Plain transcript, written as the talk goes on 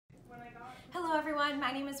everyone,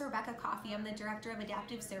 my name is Rebecca Coffey. I'm the Director of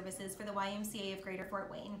Adaptive Services for the YMCA of Greater Fort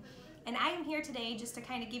Wayne. And I am here today just to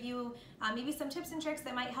kind of give you maybe some tips and tricks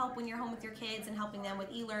that might help when you're home with your kids and helping them with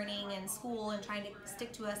e-learning and school and trying to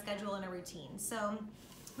stick to a schedule and a routine. So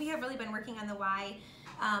we have really been working on the Y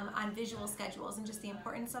on visual schedules and just the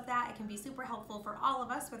importance of that. It can be super helpful for all of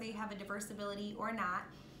us, whether you have a diverse ability or not,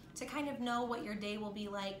 to kind of know what your day will be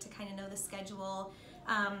like, to kind of know the schedule.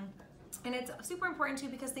 And it's super important too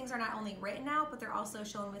because things are not only written out, but they're also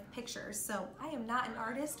shown with pictures. So I am not an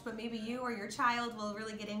artist, but maybe you or your child will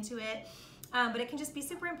really get into it. But it can just be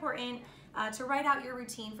super important to write out your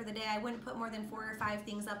routine for the day. I wouldn't put more than 4 or 5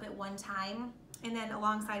 things up at one time, and then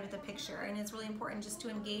alongside with a picture. And it's really important just to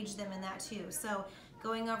engage them in that too. So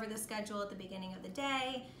going over the schedule at the beginning of the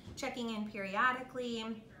day, checking in periodically.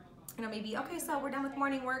 You know, maybe, okay, so we're done with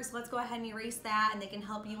morning work, so let's go ahead and erase that, and they can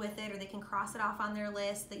help you with it, or they can cross it off on their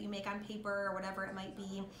list that you make on paper or whatever it might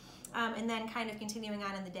be, and then kind of continuing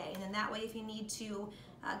on in the day. And then that way, if you need to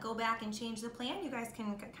go back and change the plan, you guys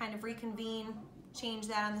can kind of reconvene, change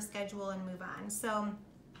that on the schedule, and move on. So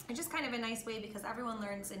it's just kind of a nice way because everyone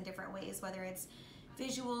learns in different ways, whether it's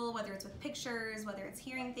visual, whether it's with pictures, whether it's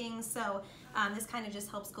hearing things. So this kind of just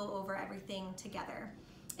helps go over everything together.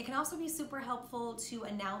 It can also be super helpful to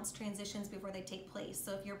announce transitions before they take place.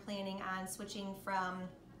 So if you're planning on switching from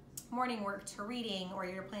morning work to reading, or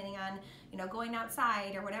you're planning on, you know, going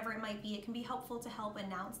outside or whatever it might be, it can be helpful to help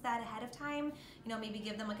announce that ahead of time. You know, maybe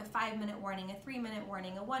give them like a 5-minute warning, a 3-minute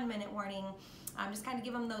warning, a 1-minute warning. Just kind of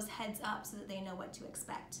give them those heads up so that they know what to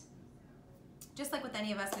expect. Just like with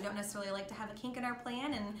any of us, we don't necessarily like to have a kink in our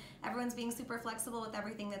plan, and everyone's being super flexible with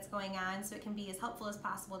everything that's going on, so it can be as helpful as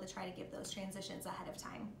possible to try to give those transitions ahead of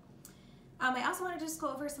time. I also want to just go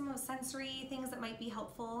over some of the sensory things that might be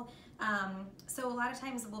helpful. So a lot of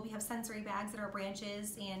times we have sensory bags at our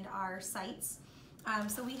branches and our sites.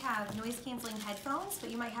 So we have noise canceling headphones, but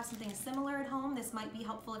you might have something similar at home. This might be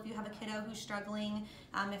helpful if you have a kiddo who's struggling,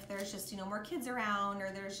 if there's just, you know, more kids around, or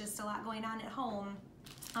there's just a lot going on at home.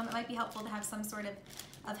 It might be helpful to have some sort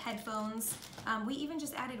of headphones. We even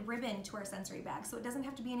just added ribbon to our sensory bag, so it doesn't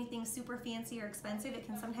have to be anything super fancy or expensive. It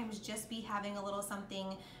can sometimes just be having a little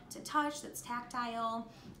something to touch that's tactile,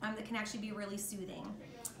 that can actually be really soothing.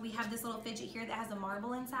 We have this little fidget here that has a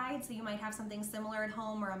marble inside, so you might have something similar at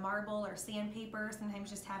home, or a marble or sandpaper, sometimes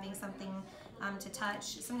just having something to touch.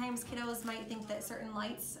 Sometimes kiddos might think that certain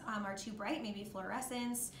lights are too bright, maybe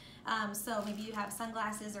fluorescence, so maybe you have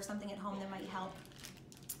sunglasses or something at home that might help.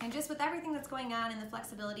 And just with everything that's going on and the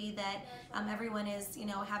flexibility that everyone is, you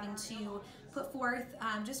know, having to put forth,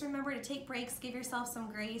 just remember to take breaks, give yourself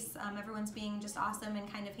some grace. Everyone's being just awesome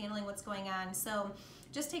and kind of handling what's going on. So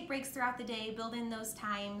just take breaks throughout the day, build in those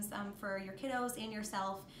times for your kiddos and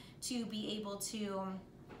yourself to be able to, you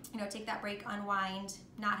know, take that break, unwind,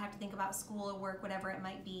 not have to think about school or work, whatever it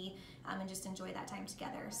might be, and just enjoy that time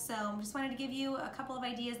together. So just wanted to give you a couple of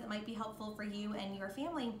ideas that might be helpful for you and your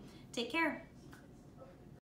family. Take care.